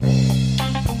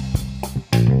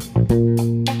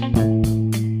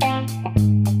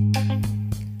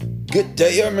Good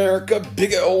day, America.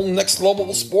 Big old next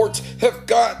level sports have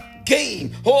got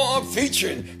game on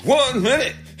featuring 1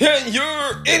 minute, and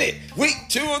you're in it. Week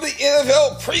 2 of the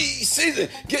NFL preseason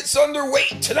gets underway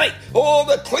tonight. All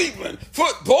the Cleveland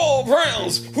football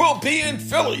Browns will be in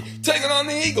Philly taking on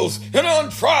the Eagles, and on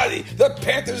Friday the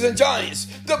Panthers and Giants,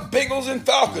 the Bengals and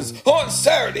Falcons. On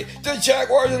Saturday the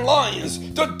Jaguars and Lions,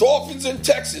 the Dolphins and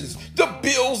Texans, the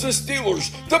Bills and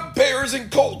Steelers, the Bears and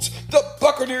Colts, the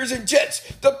Buccaneers and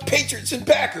Jets, the Patriots and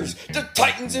Packers, the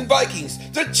Titans and Vikings,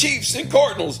 the Chiefs and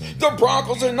Cardinals, the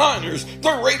Broncos and Niners,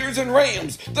 the Raiders and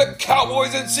Rams, the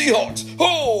Cowboys and Seahawks.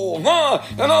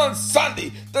 And on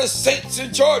Sunday, the Saints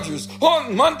and Chargers.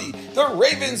 On Monday, the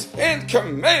Ravens and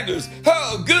Commanders.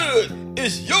 How good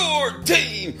is your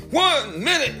team? 1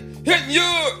 minute, and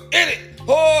you're in it.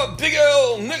 Oh, Big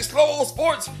L Next Level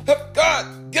Sports have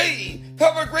got game.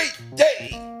 Have a great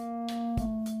day.